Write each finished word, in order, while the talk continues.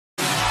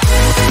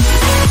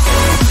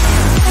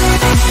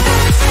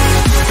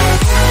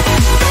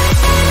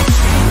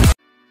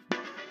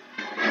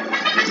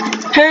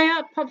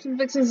Pups and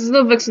Vixens, this is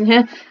Little Vixen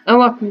here, and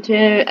welcome to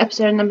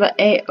episode number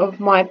 8 of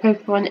my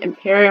Pokemon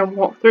Empyrean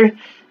walkthrough. In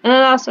the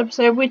last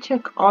episode, we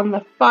took on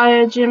the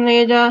Fire Gym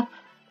Leader,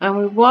 and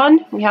we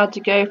won. We had to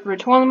go for a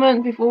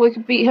tournament before we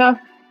could beat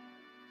her.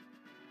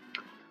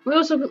 We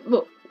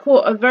also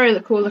caught a very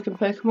cool looking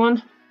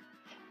Pokemon.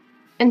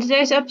 In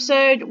today's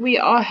episode, we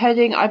are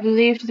heading, I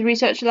believe, to the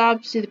research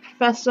lab to see the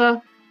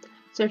Professor.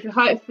 So if you're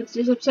hyped for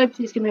today's episode,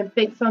 please give me a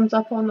big thumbs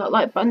up on that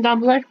like button down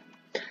below.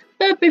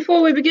 But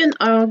before we begin,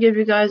 I'll give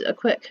you guys a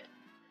quick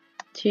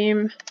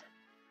team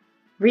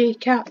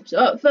recap. So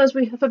up first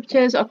we have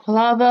Puppeteers, our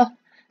Quilava,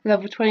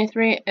 level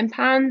 23,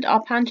 Impand,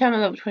 our Pancham at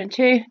level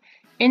 22,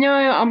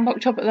 Inoue, our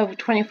Mokchop at level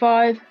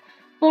 25,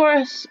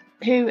 Boris,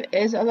 who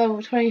is at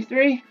level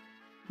 23,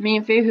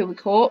 Mienfoo, who we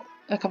caught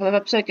a couple of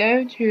episodes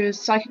ago, who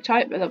is Psychic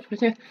type at level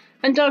 22,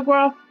 and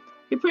Dugwar,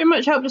 who pretty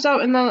much helped us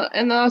out in the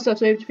last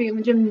episode defeating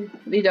the gym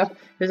leader,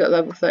 who's at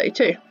level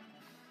 32.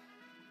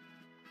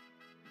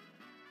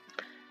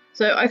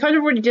 So I kind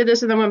of already did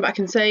this and then went back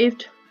and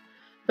saved,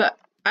 but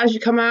as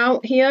you come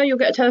out here, you'll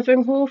get a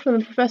telephone call from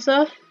the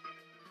Professor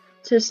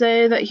to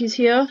say that he's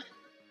here.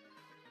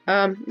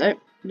 No, don't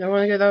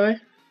want to go that way.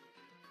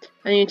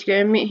 I need to go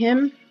and meet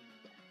him,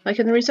 like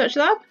in the research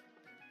lab,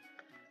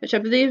 which I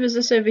believe is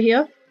this over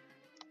here.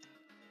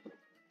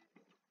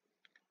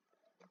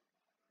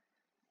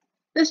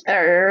 This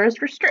area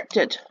is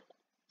restricted.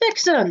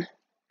 Vixen!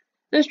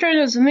 Those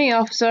trainers are me,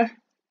 officer.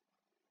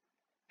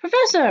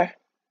 Professor!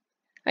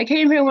 I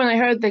came here when I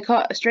heard they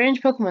caught a strange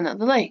Pokemon at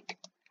the lake.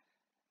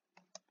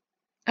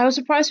 I was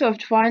surprised to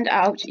find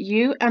out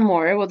you and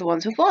Moria were the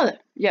ones who fought it.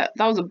 Yeah,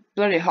 that was a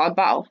bloody hard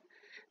battle.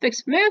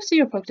 Vix, may I see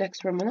your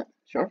Pokedex for a minute?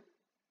 Sure.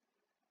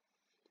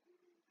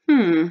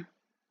 The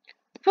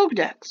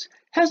Pokedex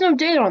has no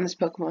data on this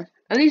Pokemon.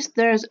 At least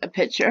there's a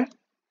picture.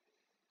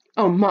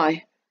 Oh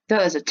my,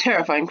 that is a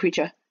terrifying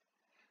creature.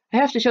 I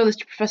have to show this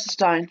to Professor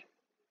Stein.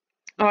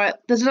 Alright,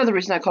 there's another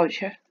reason I called you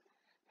here.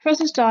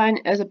 Professor Stein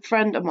is a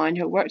friend of mine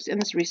who works in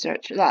this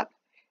research lab.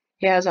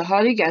 He has a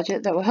hardy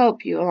gadget that will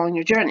help you along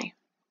your journey.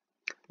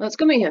 Let's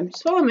go meet him.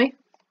 Just follow me.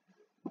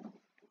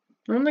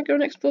 I'm gonna go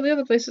and explore the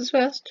other places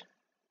first.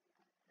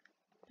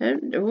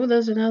 And, oh,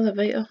 there's an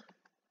elevator.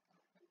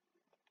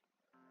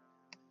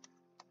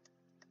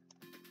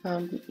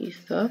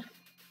 Ether.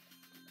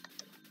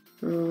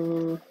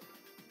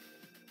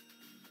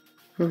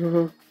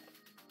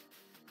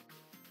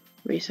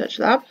 Research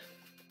lab.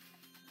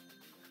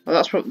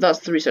 Well, that's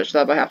the research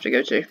lab I have to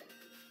go to.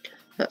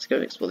 Let's go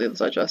and explore the other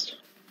side first.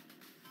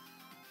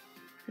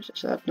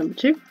 Research lab number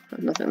 2.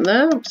 There's nothing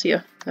there. Let's see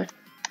ya. No.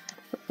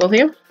 Full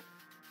here.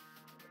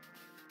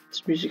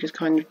 This music is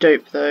kind of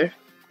dope though.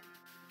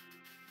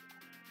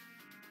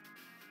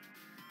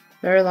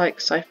 Very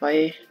like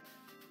sci-fi.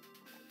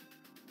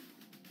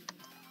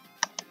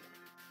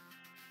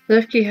 The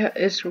lift key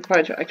is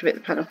required to activate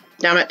the panel.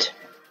 Damn it!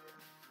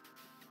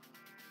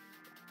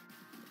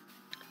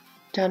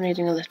 Damn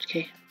needing a lift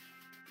key.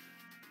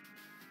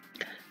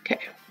 Okay.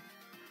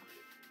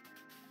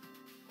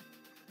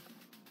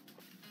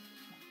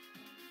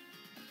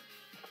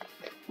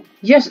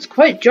 Yes, it's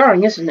quite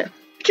jarring, isn't it?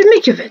 What do you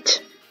make of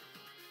it?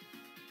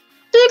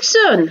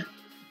 Vixen!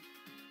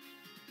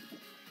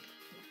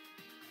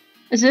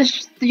 Is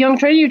this the young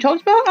trainer you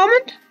talked about,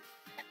 Almond?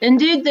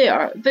 Indeed they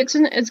are.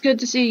 Vixen, it's good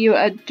to see you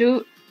at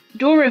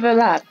Door River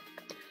Lab.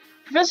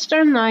 Professor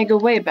Stern and I go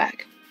way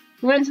back.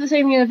 We went to the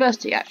same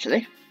university,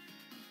 actually.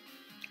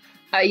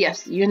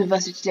 Yes, the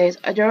university days.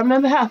 I don't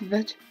remember half of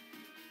it.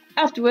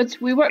 Afterwards,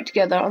 we worked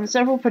together on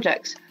several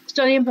projects,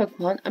 studying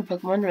Pokemon and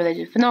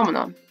Pokemon-related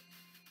phenomenon.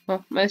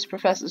 Well, most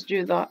professors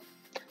do that.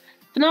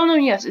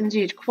 Phenomenon, yes,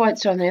 indeed, quite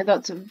certainly.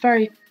 That's a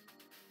very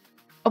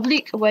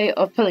oblique way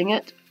of putting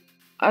it.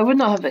 I would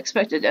not have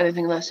expected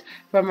anything less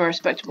from a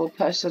respectable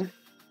persona,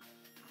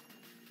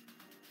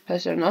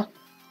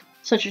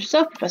 such as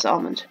yourself, Professor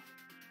Almond.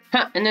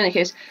 In any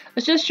case,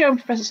 let's just show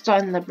Professor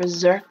Stein the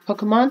Berserk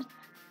Pokemon,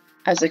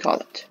 as they call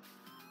it.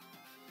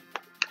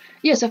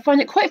 Yes, I find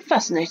it quite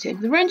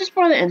fascinating. The Rangers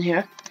brought it in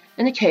here,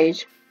 in a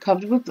cage,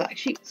 covered with black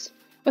sheets.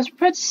 I was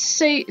prepared to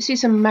see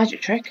some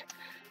magic trick.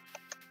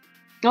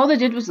 All they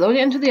did was load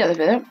it into the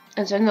elevator,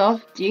 and send it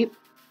off deep,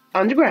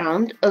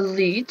 underground,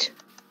 elite,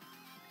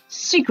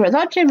 secret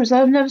lab chambers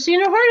that I've never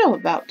seen or heard of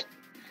about.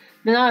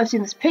 But now I've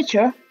seen this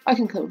picture, I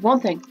can conclude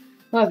one thing.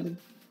 Whoever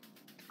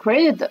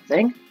created that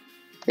thing,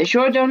 they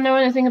sure don't know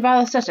anything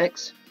about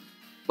aesthetics.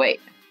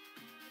 Wait,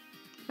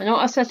 I know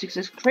aesthetics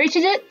is.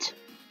 Created it?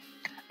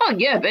 Oh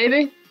yeah,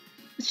 baby.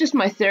 It's just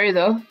my theory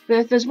though, but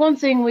if there's one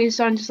thing we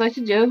scientists like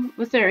to do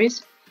with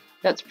theories,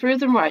 that's prove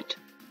them right,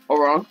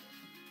 or wrong.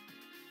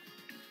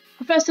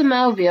 Professor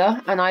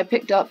Malvia and I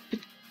picked up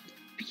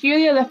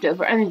peculiar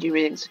leftover energy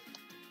readings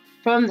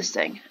from this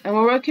thing, and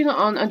we're working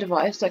on a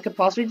device that could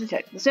possibly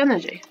detect this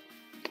energy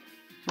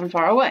from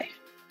far away.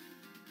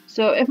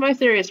 So if my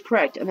theory is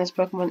correct and this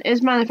Pokemon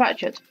is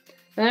manufactured,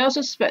 then I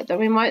also suspect that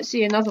we might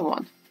see another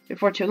one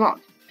before too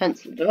long,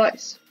 hence the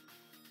device.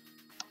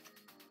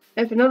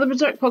 If another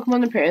Berserk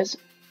Pokemon appears,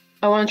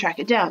 I want to track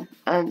it down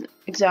and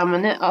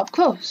examine it up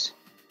close.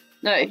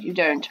 No, you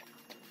don't.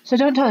 So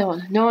don't tell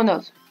anyone. No one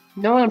knows.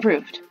 No one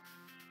approved.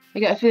 I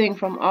get a feeling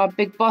from our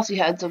big bossy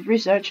heads of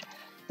research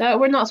that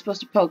we're not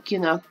supposed to poke, you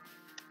know.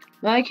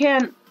 But I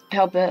can't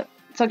help it.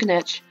 It's like an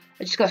itch.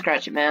 I just gotta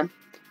scratch it, man.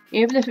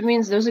 Even if it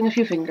means losing a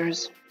few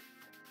fingers.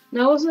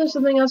 Now, wasn't there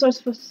something else I was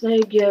supposed to say,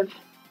 give?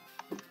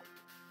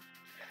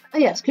 Oh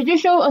yes, could you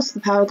show us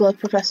the power glove,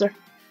 Professor?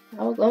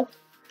 Power glove?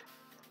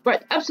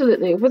 Right,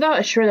 absolutely, without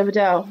a shred of a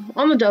doubt.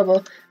 On the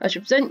double, I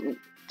should present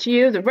to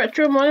you the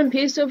retro modern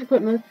piece of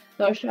equipment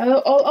that will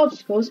shadow all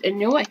obstacles in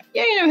your way.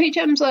 Yeah, you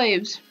know, HM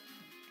slaves.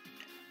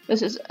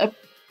 This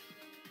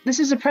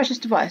is a precious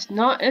device,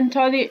 not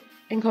entirely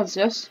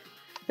inconspicuous,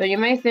 though you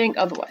may think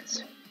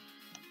otherwise.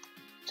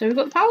 So we've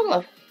got the power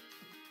glove.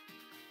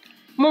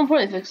 More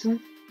importantly, Vixen,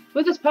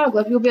 with this power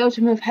glove you'll be able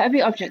to move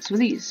heavy objects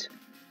with ease.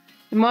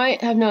 You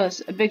might have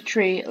noticed a big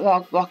tree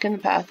log blocking the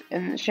path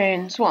in the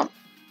Shane Swamp.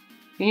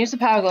 You can use the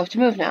power glove to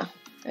move now.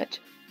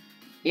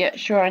 Yeah,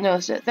 sure, I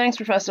noticed it. Thanks,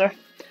 Professor.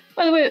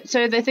 By the way,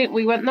 so they think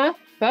we went there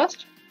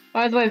first?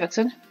 By the way,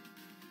 Vixen.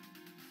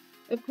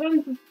 If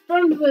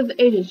confirmed with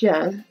Agent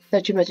Jan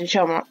that you met in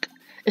Shamrock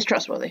is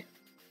trustworthy.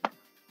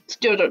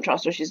 Still don't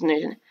trust her, she's an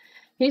agent.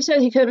 He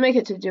said he couldn't make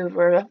it to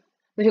Dover,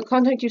 but he'll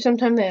contact you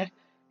sometime there.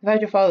 You've had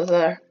your father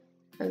there.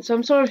 And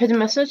some sort of hidden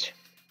message?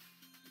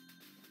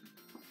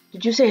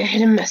 Did you say a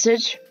hidden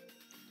message?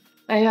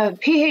 I have a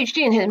PhD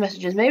in hidden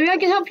messages. Maybe I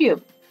can help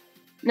you.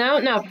 Now,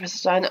 Professor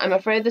Stein, I'm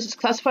afraid this is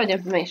classified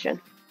information.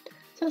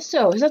 Is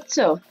that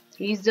so?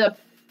 He's a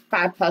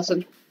bad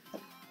person.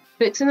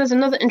 Vixen, there's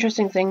another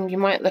interesting thing you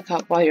might look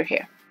up while you're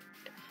here.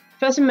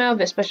 Professor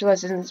Melvis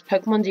specializes in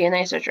Pokemon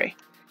DNA surgery.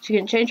 She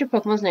can change your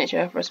Pokemon's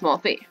nature for a small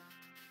fee.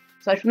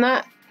 Aside from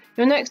that,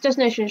 your next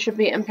destination should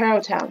be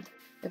Empyrean Town,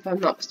 if I'm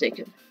not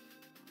mistaken.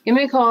 Give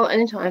me a call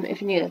anytime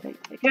if you need anything.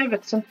 Take care,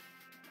 Vixen.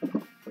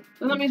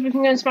 So that means we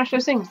can go and smash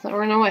those things that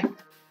were in our way.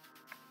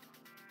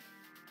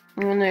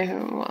 I don't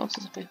know what else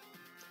is up here.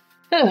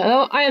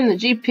 Hello, I am the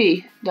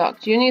GP,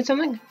 Doc. Do you need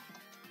something?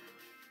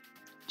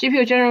 GP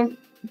or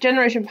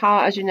generation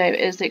power, as you know,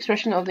 is the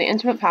expression of the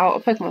intimate power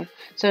of Pokemon,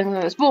 something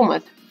that it's born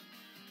with.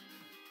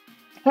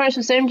 Parents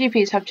with the same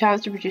GPs have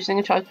chance to producing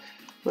a child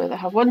where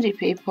have one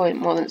GP point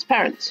more than its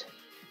parents.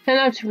 Turn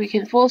out we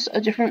can force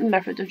a different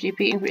method of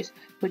GP increase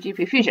with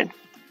GP fusion.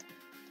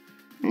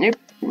 Nope.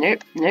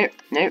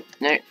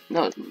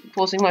 Not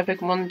forcing my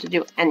Pokemon to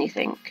do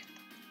anything.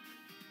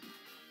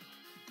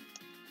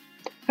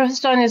 Professor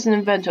Stein is an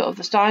inventor of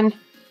the Stein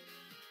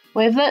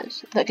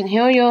wavelets that can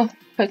heal your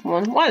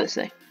Pokemon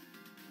wirelessly.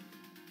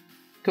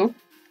 Cool.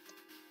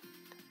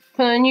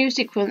 Put on a new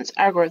sequence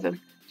algorithm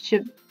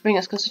should bring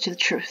us closer to the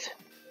truth.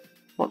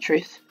 What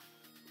truth?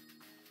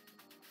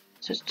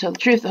 So to tell the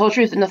truth, the whole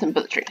truth, and nothing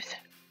but the truth.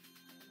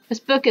 This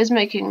book is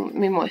making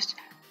me moist,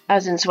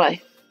 as in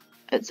sway.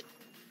 It's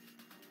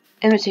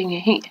imitating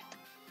heat.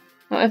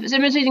 Well, if it's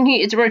imitating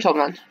heat, it's a Rotom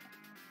man.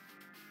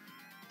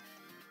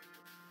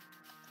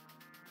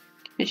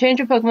 You change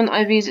your Pokemon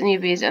IVs and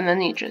EVs and then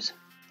Niches.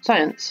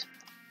 Science.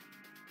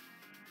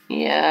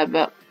 Yeah,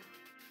 but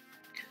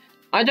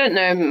I don't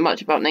know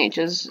much about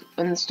natures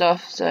and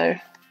stuff, so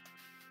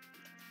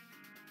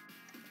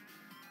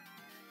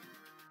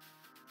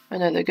I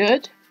know they're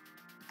good.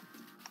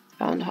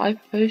 Found a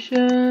Hyper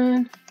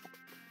Potion.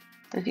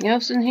 Anything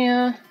else in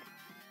here?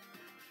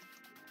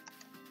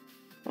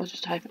 Or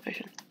just a Hyper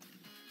Potion.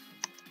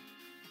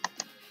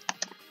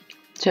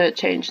 To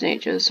change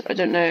natures. I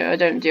don't know, I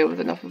don't deal with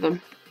enough of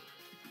them.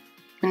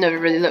 I never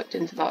really looked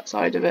into that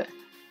side of it.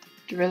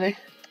 Really.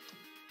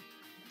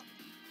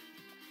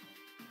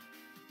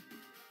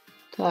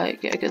 To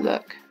like get a good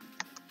look.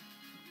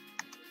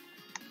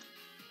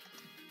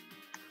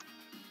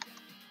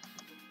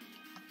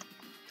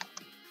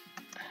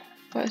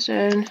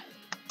 Question.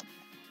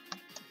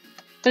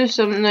 I just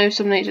know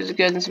some natures are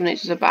good and some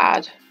natures are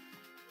bad.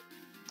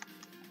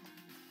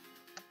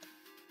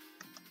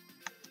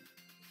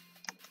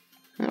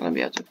 We're not going to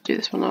be able to do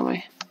this one, are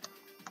we?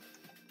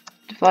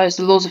 Defies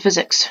the laws of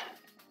physics.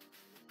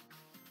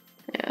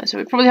 Yeah, so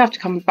we probably have to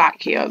come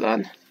back here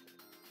then. At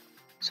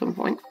some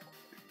point.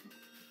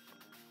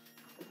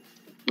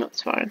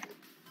 That's fine.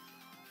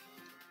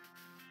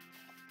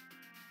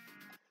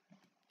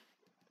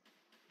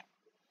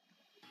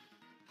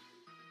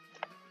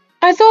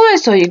 I thought I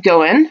saw you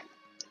go in.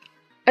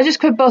 I just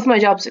quit both my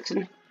jobs,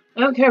 Dixon. I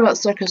don't care about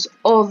circus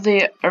or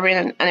the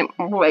arena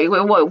anymore. Wait,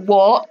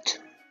 what?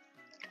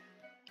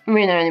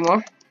 Arena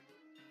anymore.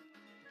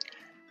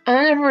 And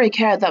I never really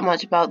cared that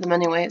much about them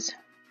anyways.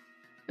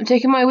 I'm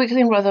taking my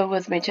weakling brother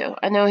with me too.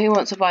 I know he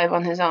won't survive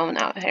on his own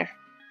out here.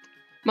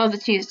 Mother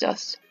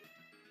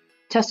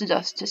tested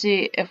us to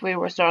see if we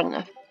were strong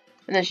enough,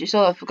 and then she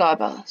sort of forgot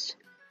about us.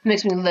 It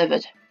makes me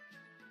livid. It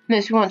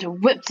makes me want to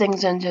whip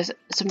things into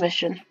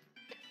submission.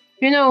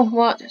 You know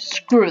what?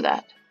 Screw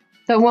that.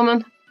 That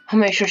woman, I'll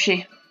make sure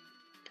she...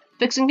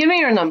 Vixen, give me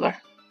your number.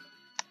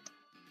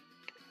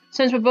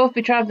 Since we'll both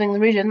be traveling the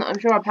region, I'm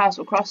sure our paths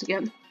will cross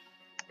again.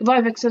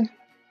 Goodbye, Vixen.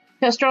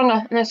 Get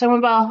stronger. Next time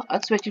we're battle, I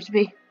expect you to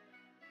be...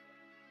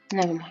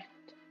 Never mind.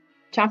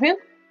 Champion?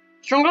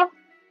 Stronger?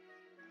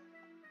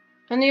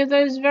 Any of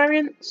those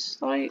variants,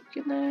 like,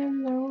 you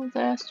know, they're all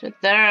there, stood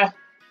there.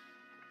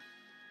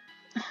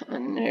 I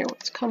know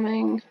what's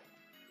coming.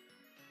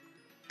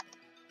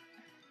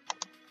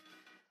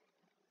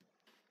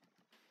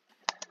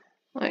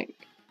 Like,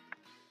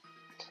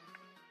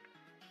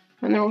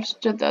 when they're all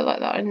stood there like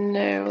that, I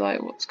know,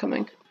 like, what's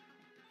coming.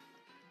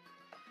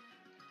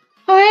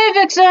 Oh, hey,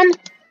 Vixen!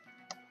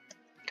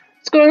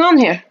 What's going on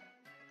here?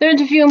 They're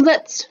interviewing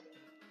Blitz.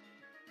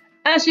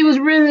 Ashley was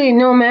really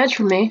no match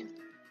for me.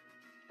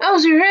 Oh,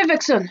 so you're here,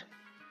 Vixen!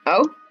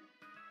 Oh?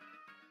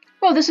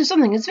 Well, this is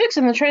something. It's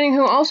Vixen, the training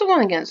who also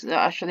won against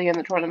Ashley in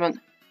the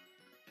tournament.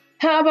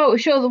 How about we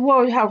show the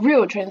world how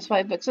real trainers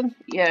fight, Vixen?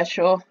 Yeah,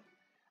 sure.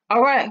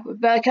 Alright, we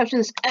better capture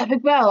this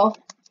epic battle.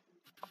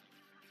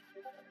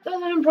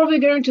 Then I'm probably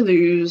going to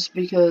lose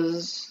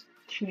because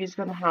she's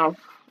gonna have,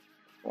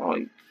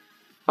 like,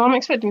 I'm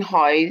expecting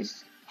high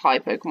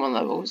Pokemon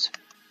levels.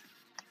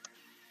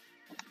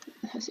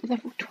 That's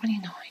level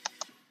 29.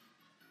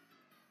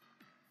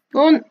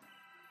 Go on.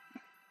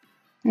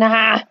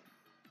 Nah.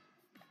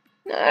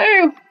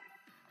 No.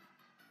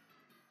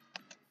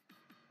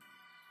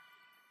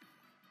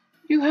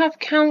 You have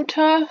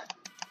counter.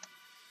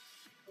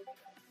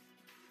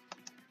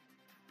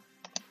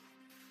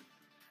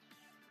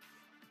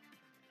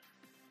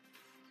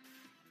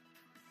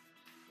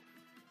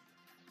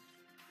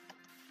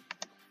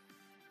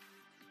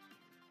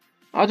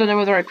 I don't know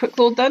whether I quick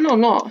load then or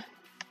not.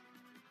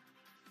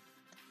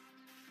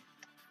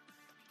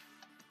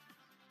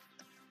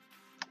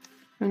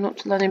 I'm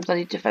not learning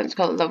bloody defense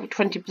card at level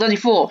 20 bloody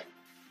 4.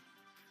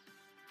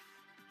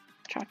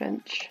 Trap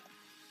inch.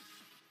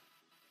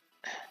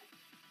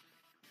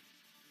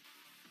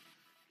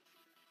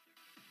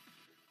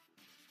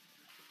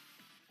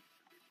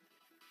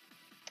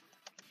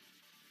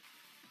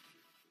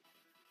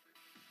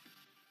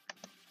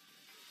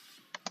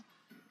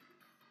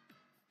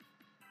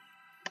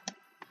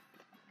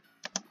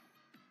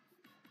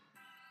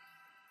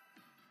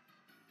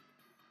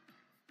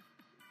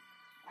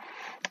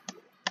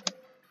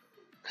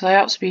 Because I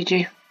outspeed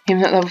you,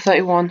 even at level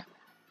 31.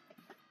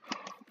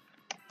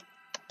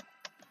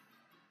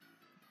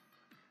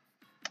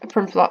 A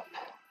Primflop.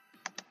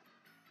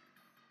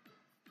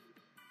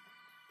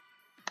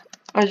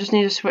 I just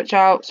need to switch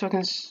out so I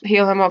can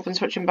heal him up and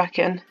switch him back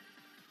in.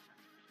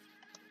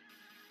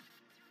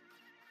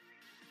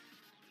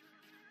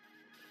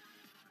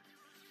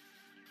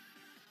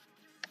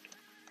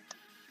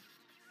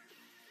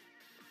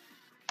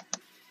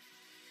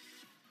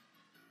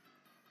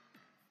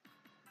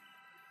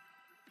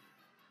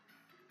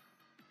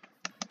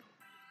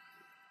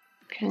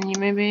 Can you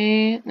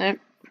maybe... Nope.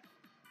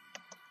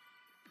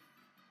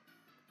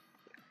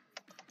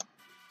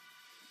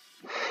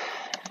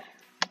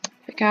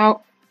 Pick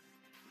out.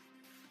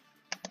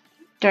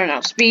 Don't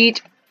outspeed.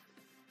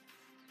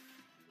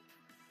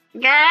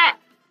 Yeah!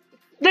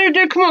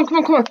 Dude, come on, come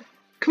on, come on.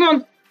 Come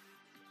on.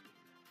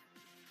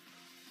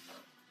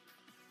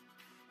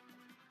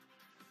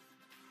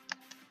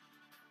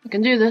 I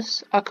can do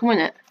this. I can win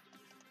it.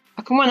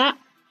 I can win it.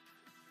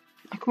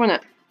 I can win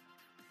it.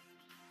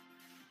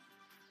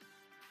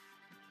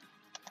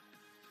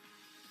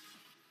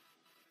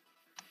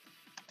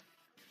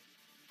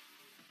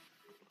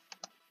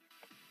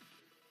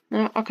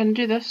 No, I can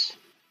do this.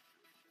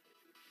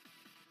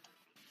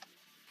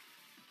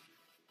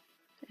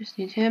 I just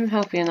need him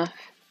healthy enough.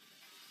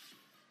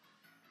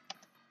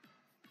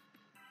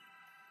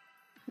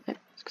 Nope,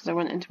 it's because I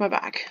went into my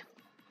bag.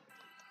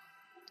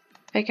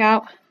 Fake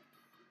out.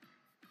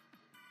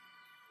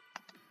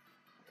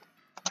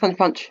 Punch,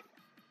 punch.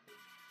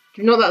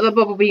 Do not let the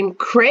bubble beam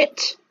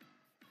crit.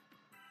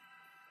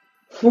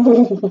 I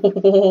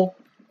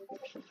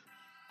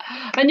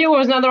knew it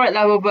was not the right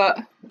level, but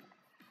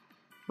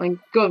my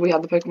god, we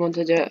had the Pokemon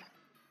to do it.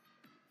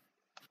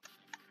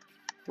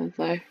 And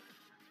so,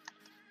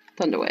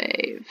 Thunder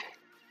Wave.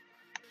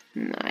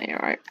 Nah, you're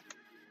right.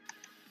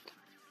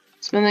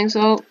 Spinning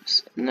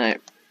Salts. No.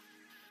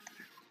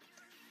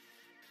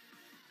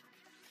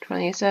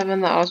 27.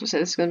 That I was going to say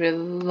this is going to be a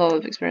lot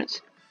of experience.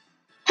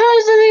 How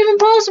is that even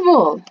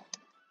possible?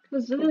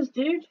 Because it is,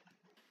 dude.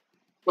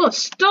 What a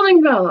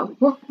stunning battle.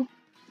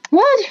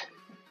 What?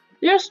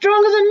 You're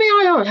stronger than me.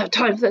 I don't have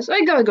time for this.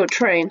 I gotta go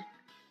train.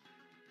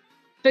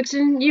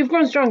 Vixen, you've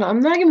grown stronger. I'm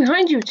lagging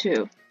behind you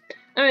two.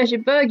 I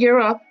should better gear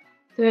up.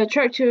 The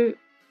trek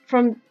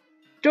from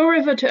Door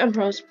River to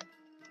Emperor's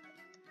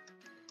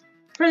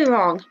pretty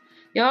long.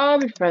 Yeah, I'll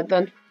be prepared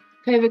then.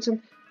 Okay,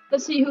 Vixen.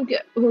 Let's see who'll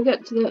get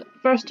to the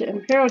first to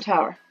Imperial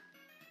Tower.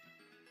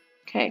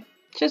 Okay,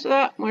 cheers for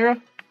that, Moira.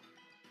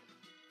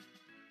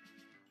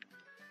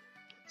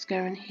 Let's go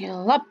and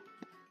heal up.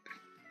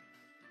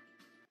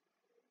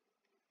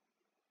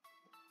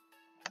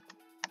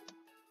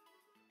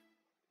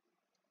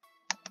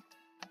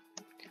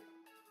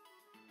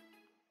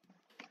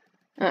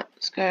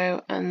 Let's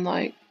go and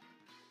like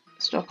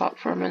stock up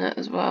for a minute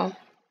as well.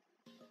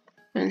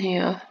 And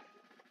here.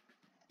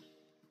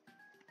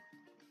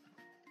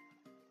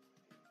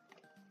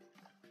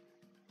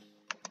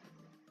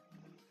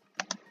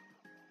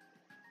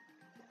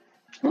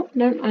 Oh. What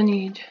don't I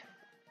need?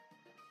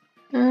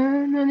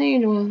 I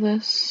need all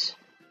this.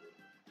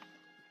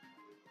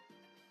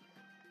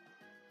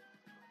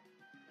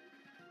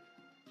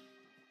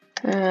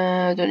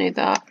 I don't need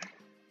that.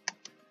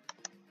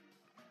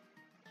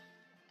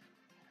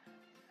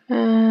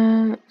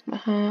 That's my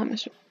hat,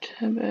 Mr.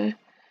 Turbo,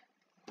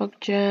 Bug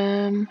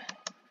Gem.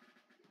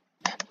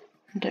 I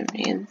don't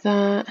need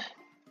that.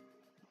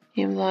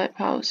 Even Light,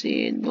 Power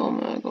Seed,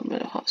 Norma, got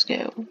middle hot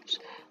scales.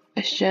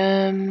 Ice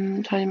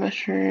Gem, Tiny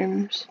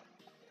Mushrooms.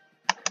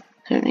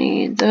 Don't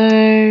need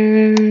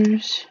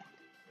those.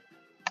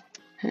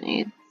 Don't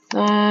need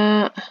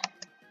that.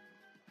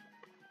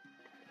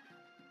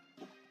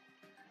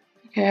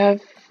 Okay, I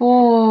have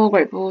 4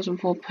 Great Balls and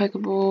 4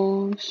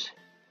 Pokeballs.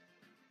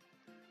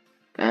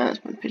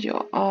 That's my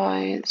Pidgeot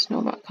Eye, the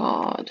Snowback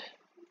card.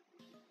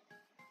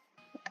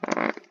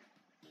 Alright.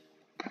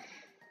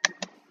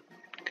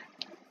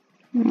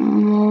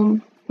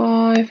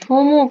 Buy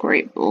 4 more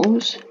Great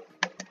Balls.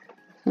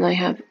 And I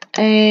have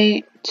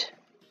 8.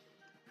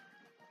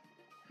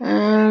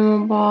 And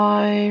I'll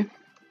buy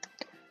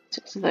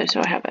 6 of those,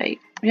 so I have 8.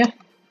 Yeah.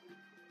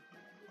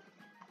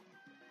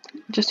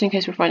 Just in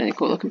case we find any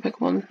cool looking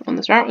Pokemon on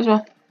this route as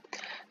well.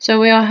 So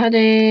we are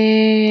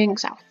heading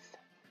south.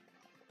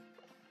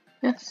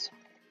 Yes.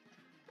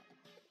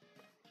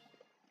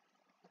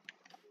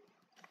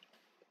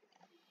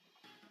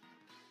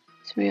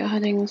 So we are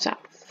heading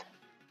south.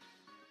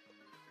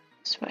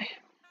 This way.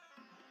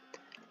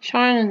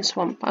 Shrine and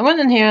Swamp. I went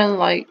in here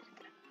like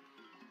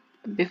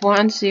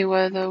beforehand to see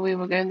whether we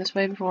were going this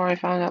way before I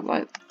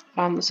found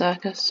the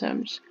circus, so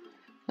I'm just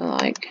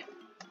gonna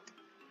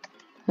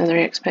another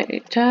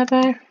EXP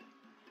Turbo.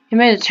 You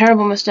made a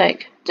terrible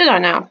mistake. Did I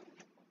now?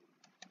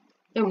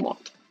 Then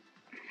what?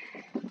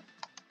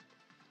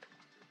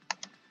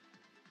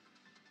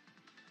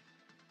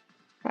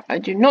 Right, I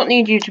do not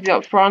need you to be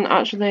up front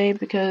actually,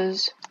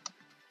 because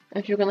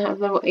if you're gonna have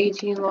level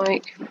 18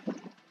 like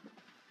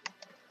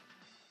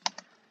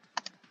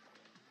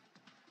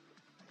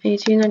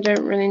 18, I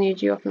don't really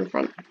need you up in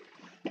front.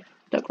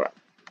 Don't crap.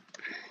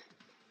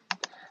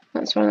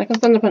 That's fine, I can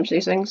thunder punch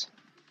these things.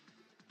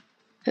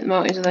 Hit them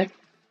out easily.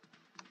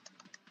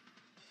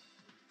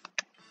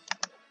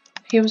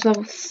 He was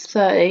level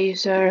 30,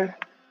 so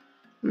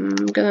I'm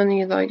gonna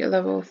need like a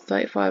level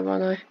 35,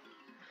 aren't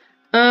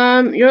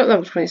I? You're at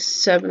level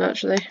 27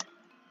 actually.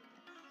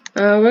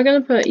 We're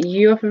gonna put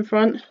you up in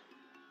front.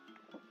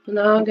 And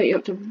now I'll get you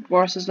up to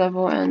Boris's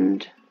level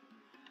and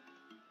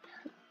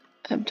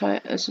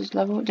Titus's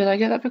level. Did I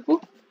get that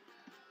Pokeball?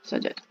 Yes, I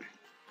did.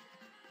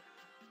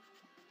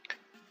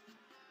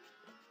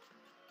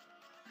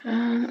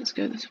 Let's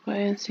go this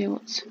way and see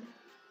what's.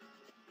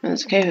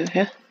 There's a cave over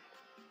here.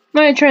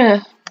 My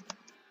trainer!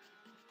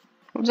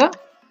 What was that?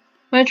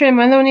 My trainer,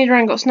 my little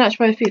Nidoran got snatched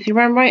by the thief. He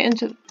ran right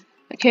into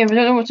the cave. I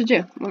don't know what to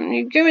do.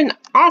 You're going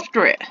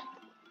after it!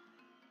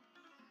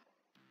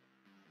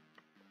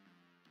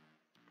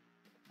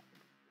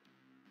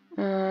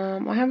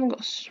 I haven't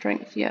got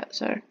strength yet,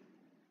 so I'm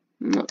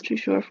not too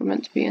sure if we're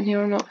meant to be in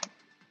here or not.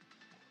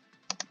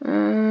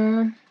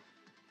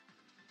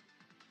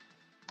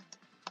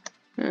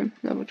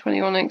 Level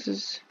 21 X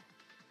is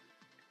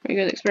pretty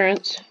good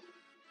experience.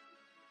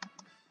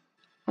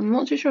 I'm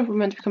not too sure if we're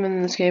meant to be coming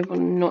in this cave or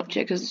not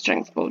yet, because the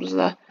strength boulders are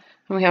there,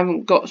 and we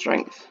haven't got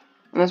strength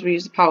unless we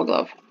use the power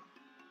glove.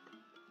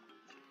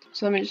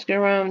 So let me just go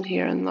around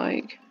here and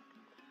like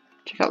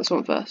check out this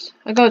one first.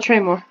 I gotta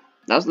train more.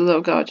 That was the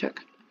little guy I took.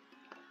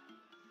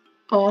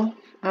 Out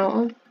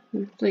of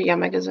the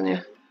Yamagas in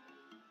here.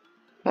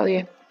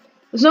 Value.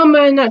 It's not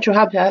my natural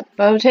habitat,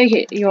 but I will take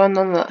it you are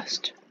nonetheless.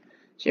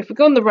 So if we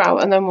go on the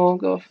route and then we'll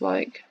go off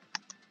like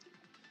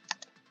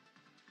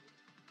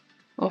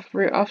off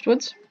route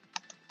afterwards.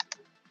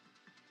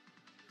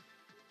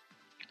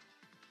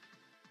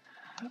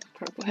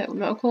 Critical hit with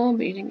Metal Claw,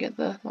 but you didn't get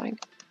the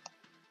like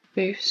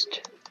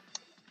boost.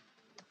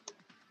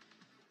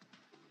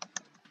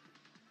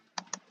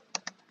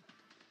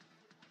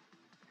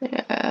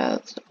 Yeah,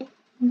 that's not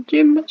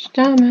do much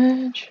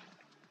damage.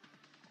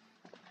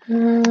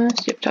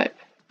 Skip type.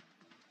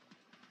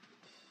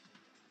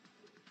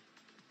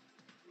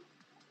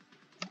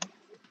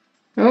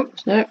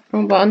 Oops, no,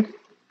 wrong button.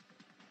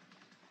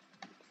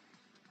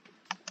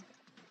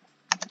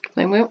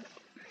 Flame wheel.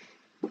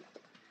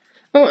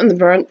 Oh, and the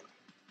burn.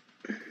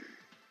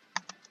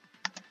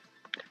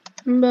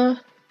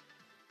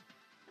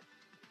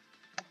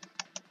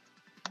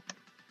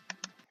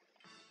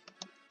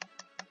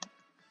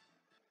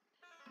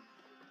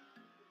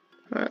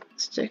 Right,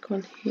 stick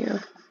one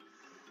here.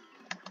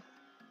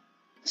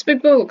 This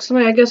big ball looks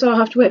funny. I guess I'll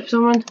have to wait for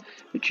someone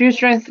with true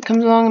strength that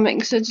comes along and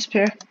makes it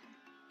disappear.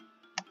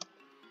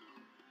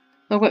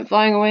 I went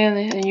flying away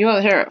and you are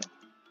the hero.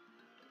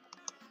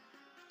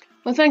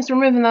 Well, thanks for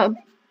removing that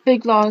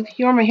big log.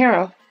 You're my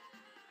hero.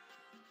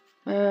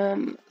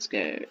 Let's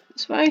go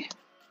this way.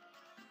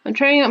 I'm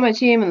training up my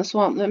team in the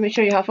swamp. Let me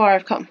show you how far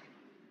I've come.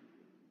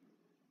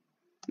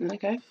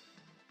 Okay.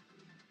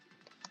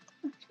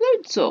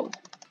 Load soul.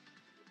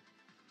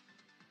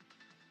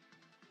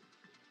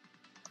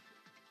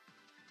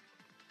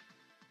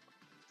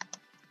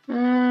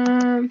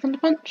 Thunder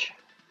Punch.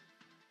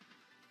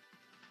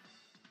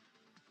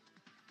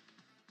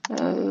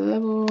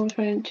 Level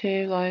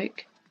 22,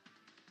 like...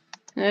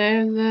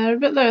 No, they're a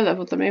bit lower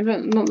level than me,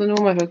 but not than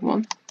all my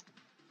Pokemon.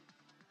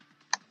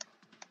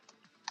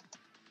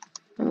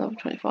 And level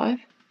 25.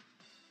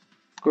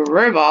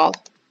 Growball.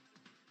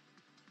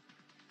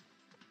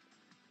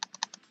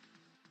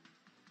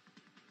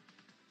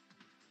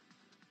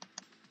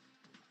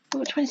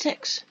 Level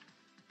 26.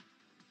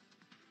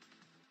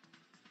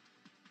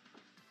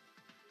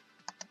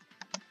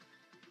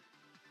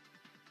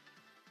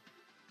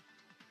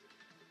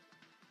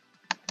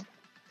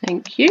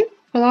 Thank you,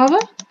 Palava.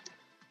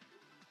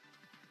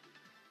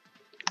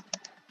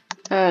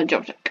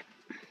 Job check.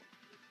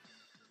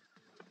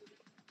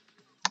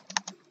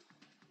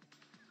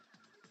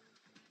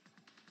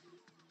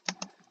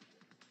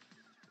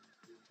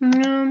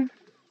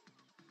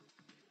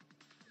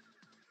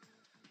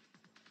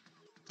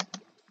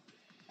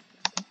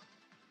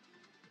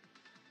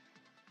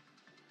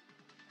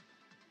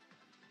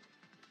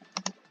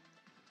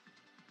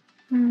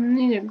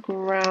 Need a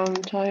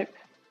ground type.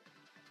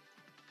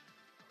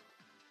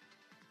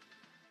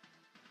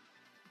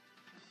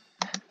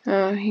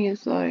 Oh, he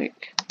is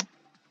like...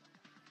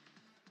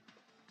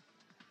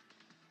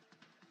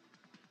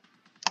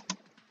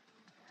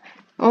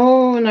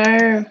 Oh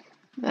no!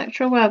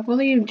 Electroweb, what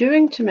are you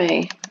doing to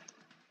me?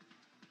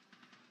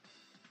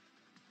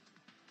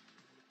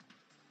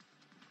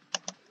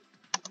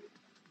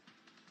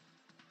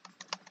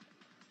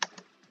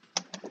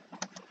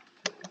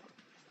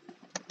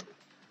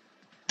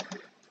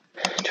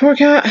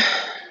 Torcat!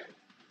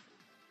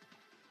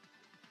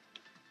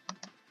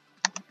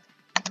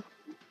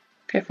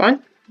 Okay,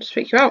 fine. Just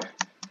freak you out.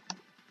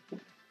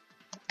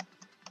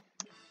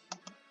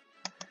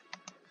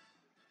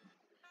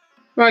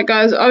 Right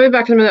guys, I'll be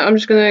back in a minute. I'm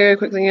just gonna go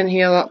quickly and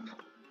heal up.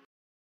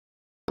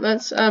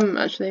 Let's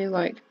actually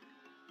like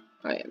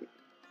I am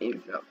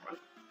even up front.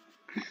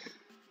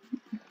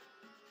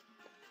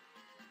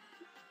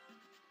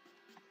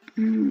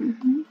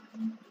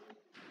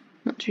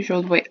 Not too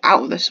sure the way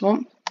out of this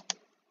swamp.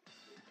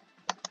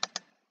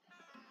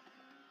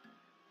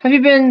 Have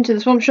you been to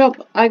the swamp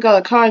shop? I got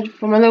a card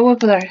from my little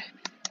whipper there.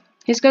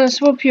 He's gonna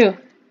swap you.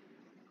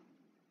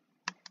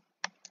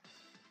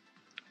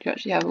 You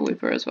actually have a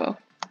whipper as well.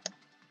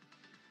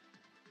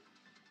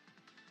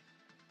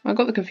 I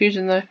got the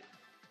confusion though.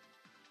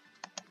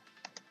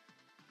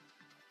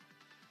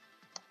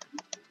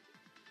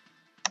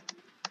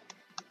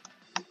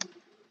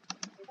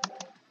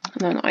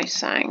 And then I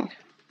sang.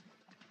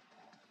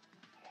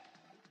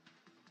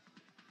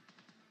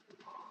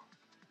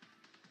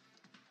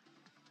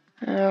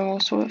 We'll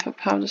sort it for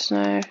powder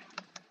snow.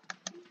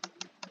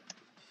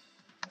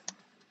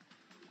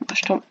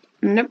 Stop.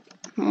 Nope.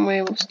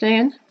 We will stay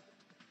in.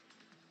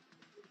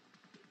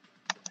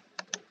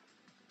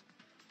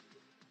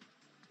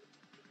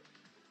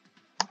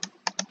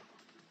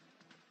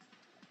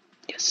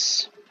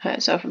 Yes.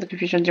 So for the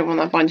confusion, I didn't want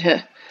that bind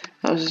here.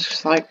 That was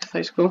just like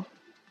so cool.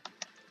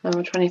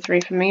 Level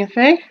 23 for me and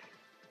Faye.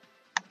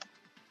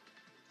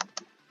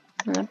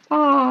 And then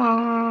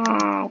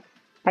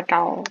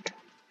dog.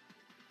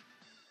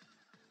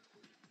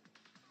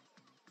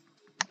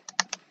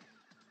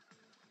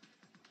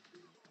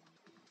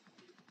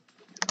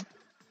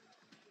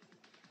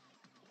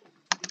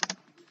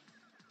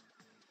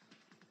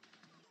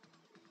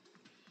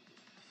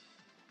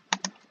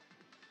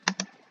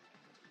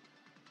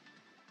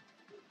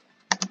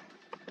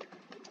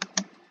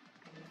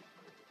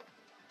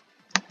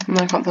 And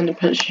I can't Thunder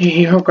Punch you,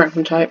 you're a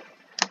Dragon type.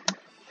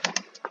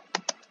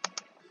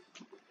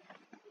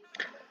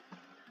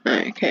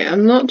 Okay,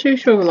 I'm not too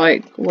sure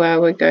like where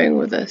we're going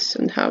with this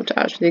and how to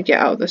actually get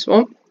out of this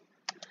swamp.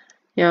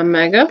 Yeah,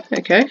 Mega,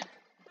 okay.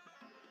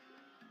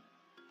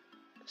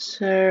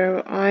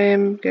 So I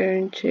am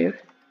going to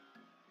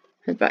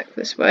head back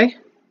this way.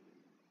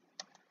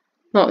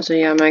 Lots of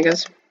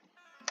Megas.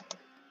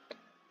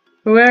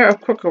 Beware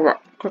of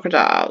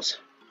crocodiles.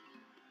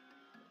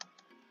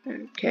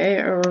 Okay,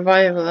 a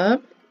revival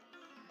herb.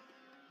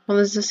 Well,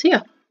 there's this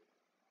here.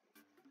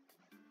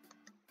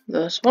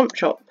 The swamp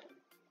chop.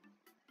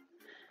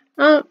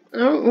 Oh,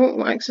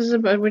 no, X-Scissor,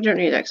 but we don't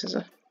need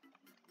X-Scissor.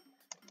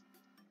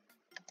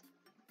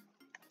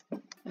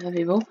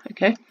 Heavy ball,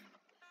 okay.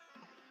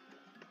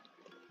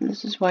 And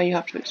this is why you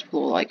have to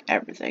explore like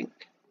everything.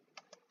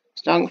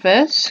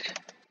 Stunfisk.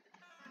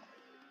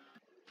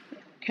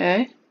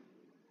 Okay.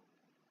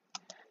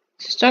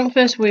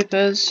 Stunfisk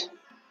Weepers.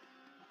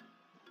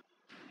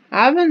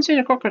 I haven't seen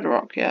a crocodile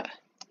rock yet.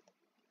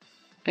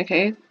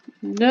 Okay.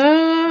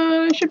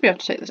 No, I should be able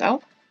to take this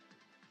out.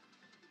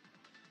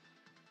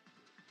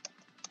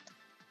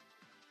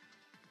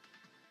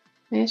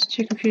 There's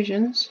two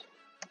confusions.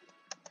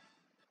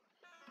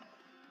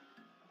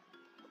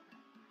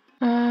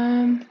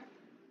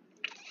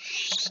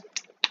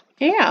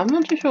 Yeah, I'm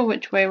not too sure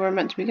which way we're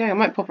meant to be going. I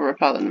might pop a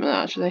repel in a minute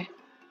actually.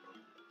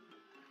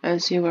 And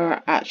see where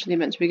we're actually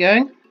meant to be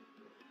going.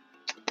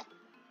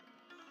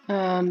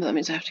 But that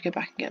means I have to go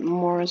back and get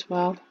more as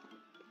well.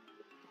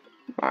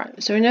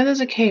 Right, so we know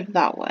there's a cave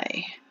that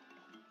way.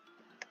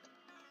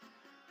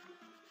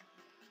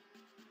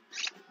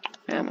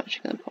 Yeah, I'm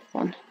actually going to pop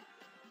one.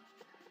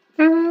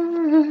 I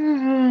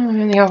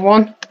only have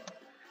one.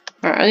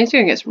 Alright, I need to go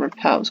and get some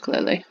repels,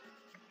 clearly.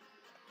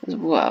 As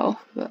well.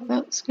 But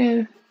let's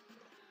go,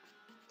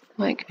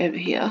 like, over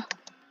here.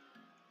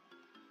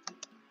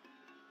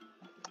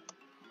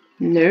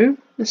 No.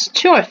 There's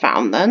two I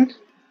found, then.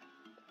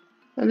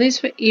 At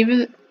least for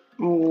either...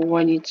 Oh,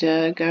 I need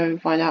to go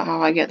and find out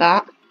how I get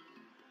that.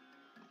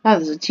 Ah,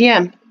 there's a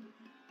TM.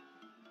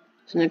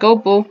 It's in a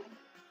gold ball.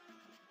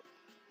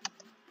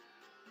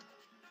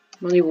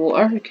 Money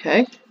water,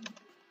 okay.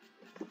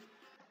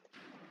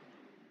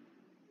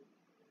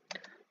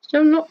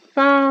 Still not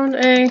found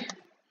a...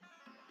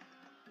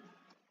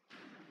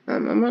 I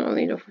might not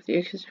lead off with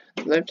you because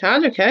low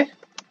tide, okay.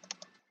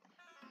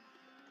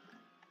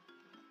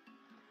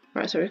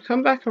 Right, so we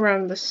come back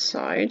around this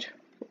side,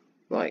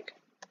 like,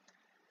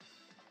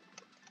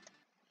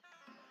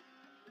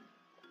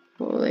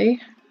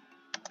 fully.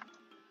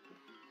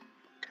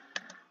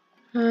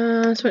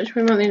 Switch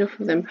we might lead off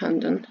with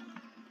Impandon.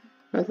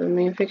 Rather than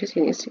me, because he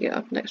needs to get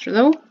up an extra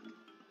level.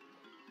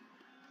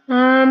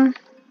 Like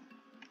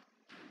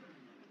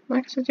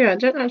I said, yeah, I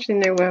don't actually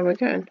know where we're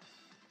going.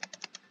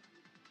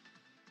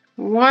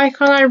 Why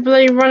can't I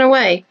bloody run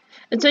away?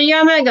 It's a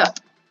Yamega!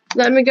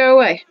 Let me go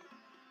away.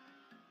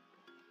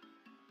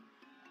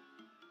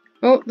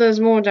 Oh, there's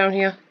more down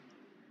here.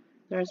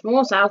 There's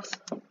more south.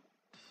 Oh,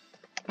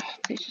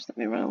 please just let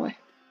me run away.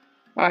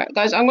 Alright,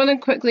 guys, I'm gonna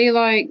quickly,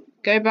 like,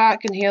 go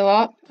back and heal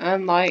up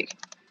and, like,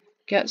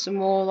 get some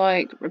more,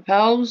 like,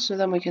 repels, so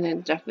then we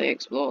can definitely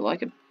explore,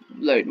 like, a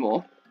load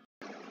more.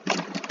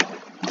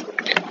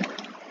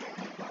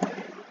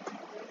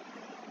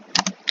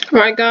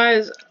 Right,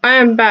 guys, I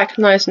am back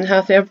nice and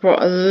healthy. I've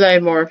brought a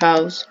load more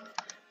repels,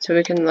 so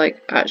we can,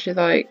 like, actually,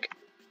 like,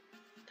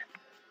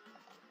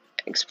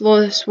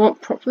 explore this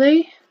swamp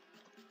properly.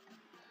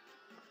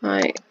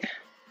 Like,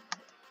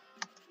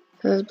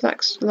 there's a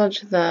black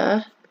sludge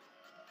there.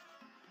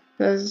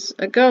 There's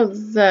a girl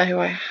there who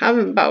I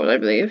haven't battled, I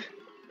believe.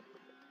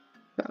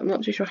 But I'm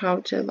not too sure how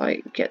to,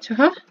 like, get to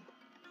her.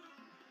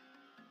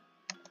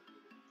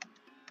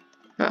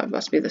 It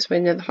must be this way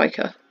near the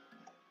hiker.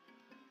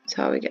 That's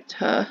how we get to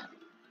her.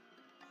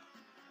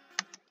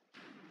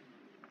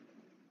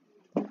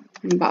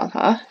 And battle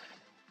her.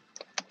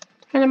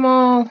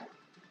 Animal!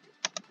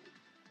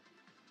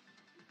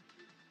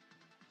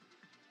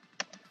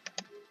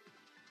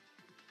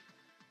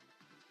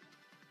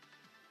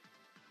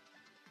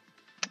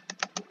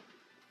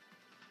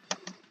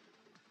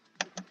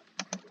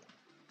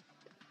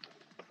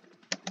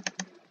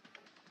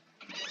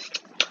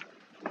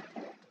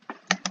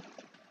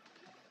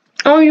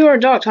 Oh, you're a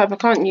dark type, I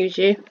can't use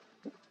you.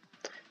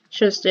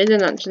 Should have stayed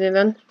in actually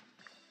then.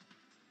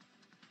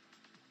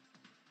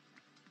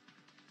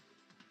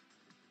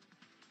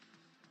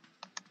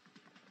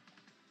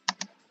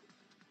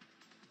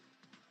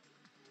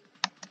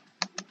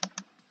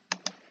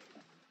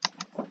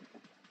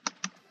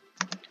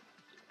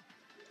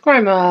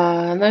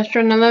 Grandma, let's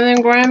try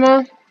another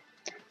grandma.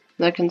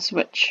 They can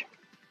switch.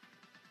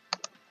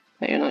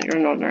 But you're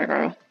an ordinary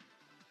grandma.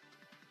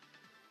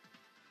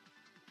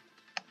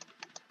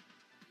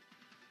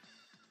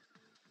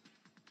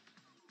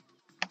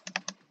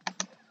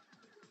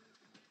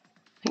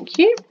 Thank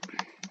you.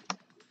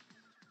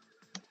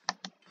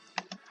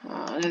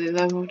 Nearly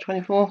level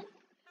 24.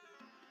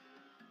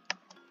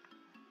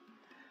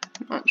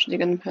 I'm actually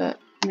going to put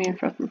me in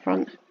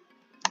front.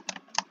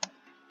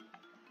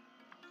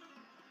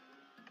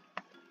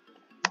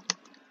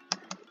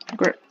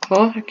 Grip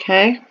claw,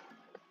 okay.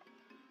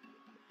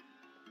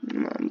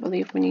 I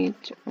believe we need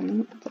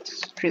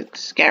that tree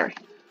looks scary.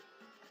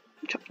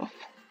 Chopped off.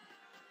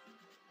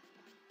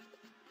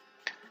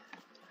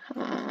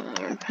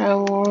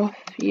 Power off,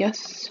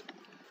 yes.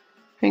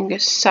 I think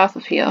it's south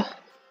of here.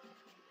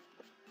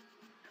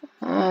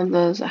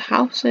 There's a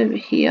house over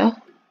here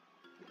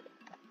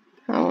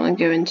I want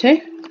to go into,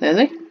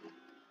 clearly.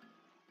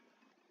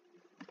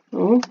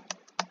 Oh,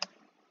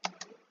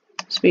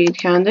 speed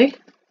candy.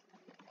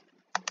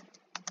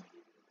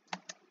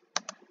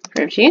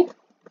 Protein.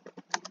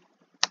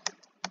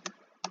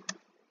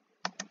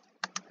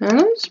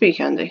 And speed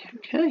candy,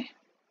 okay.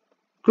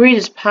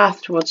 Greeder's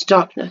path towards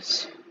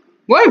darkness.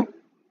 Whoa!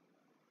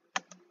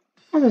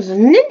 Oh, there's a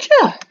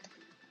ninja!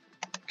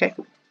 Okay.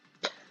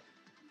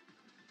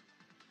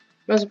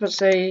 I was about to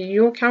say,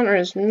 your counter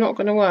is not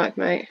going to work,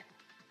 mate.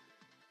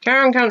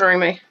 Carry on countering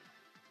me.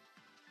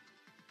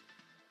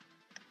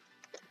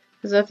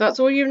 Because if that's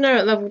all you know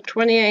at level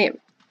 28,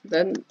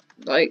 then,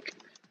 like...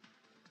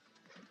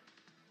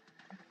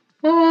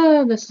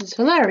 Oh, this is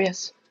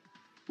hilarious.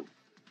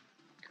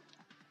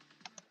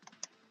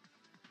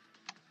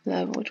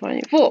 Level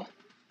 24.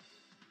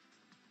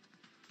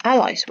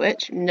 Ally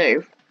switch?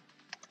 No.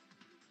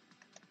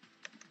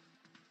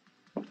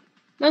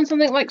 Learn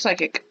something like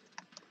psychic.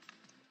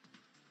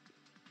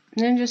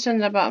 Ninja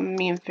send about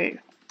me and Fu.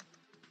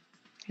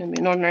 Gonna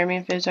be an ordinary me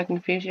and Fu so I can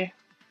confuse you.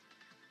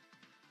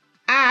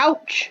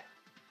 Ouch!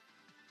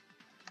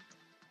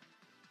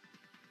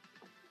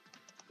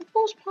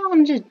 Pulse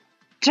Palm did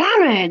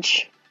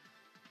damage!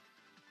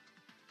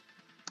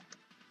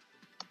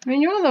 I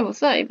mean, you're level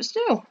 30, but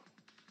still.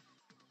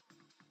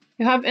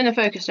 You have inner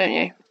focus, don't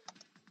you?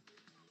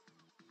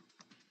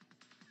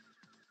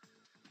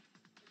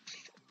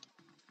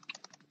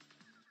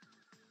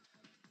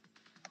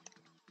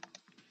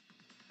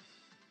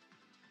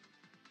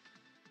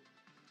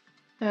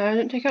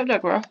 Don't take out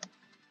Degra.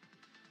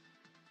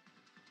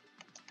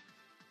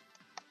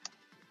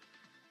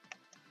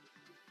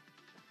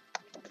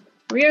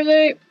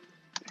 Really?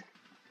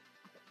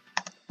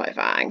 Fire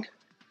Fang.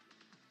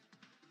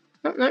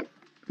 Oh,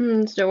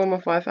 no. Still one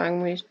more Fire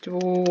Fang. We used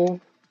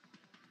to.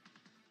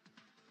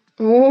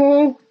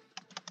 Oh!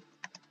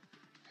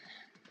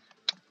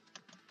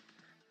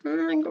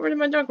 I got rid of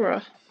my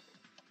Degra.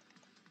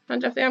 I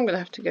definitely am going to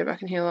have to go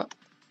back and heal up.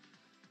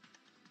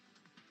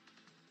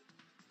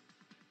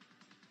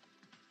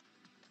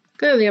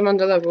 Clearly I'm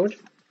under-leveled.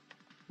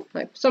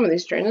 Like some of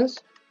these trainers.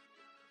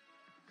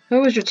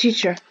 Who was your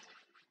teacher?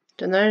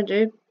 Dunno,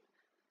 dude.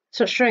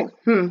 Such strength.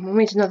 We'll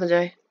meet another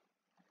day.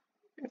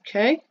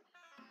 Okay.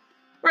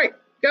 Right,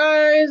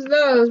 guys,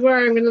 that is where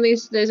I'm going to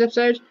leave today's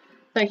episode.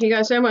 Thank you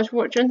guys so much for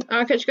watching.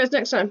 I'll catch you guys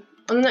next time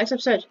on the next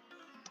episode.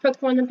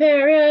 Pokemon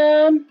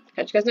Empyrean.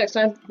 Catch you guys next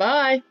time.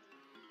 Bye.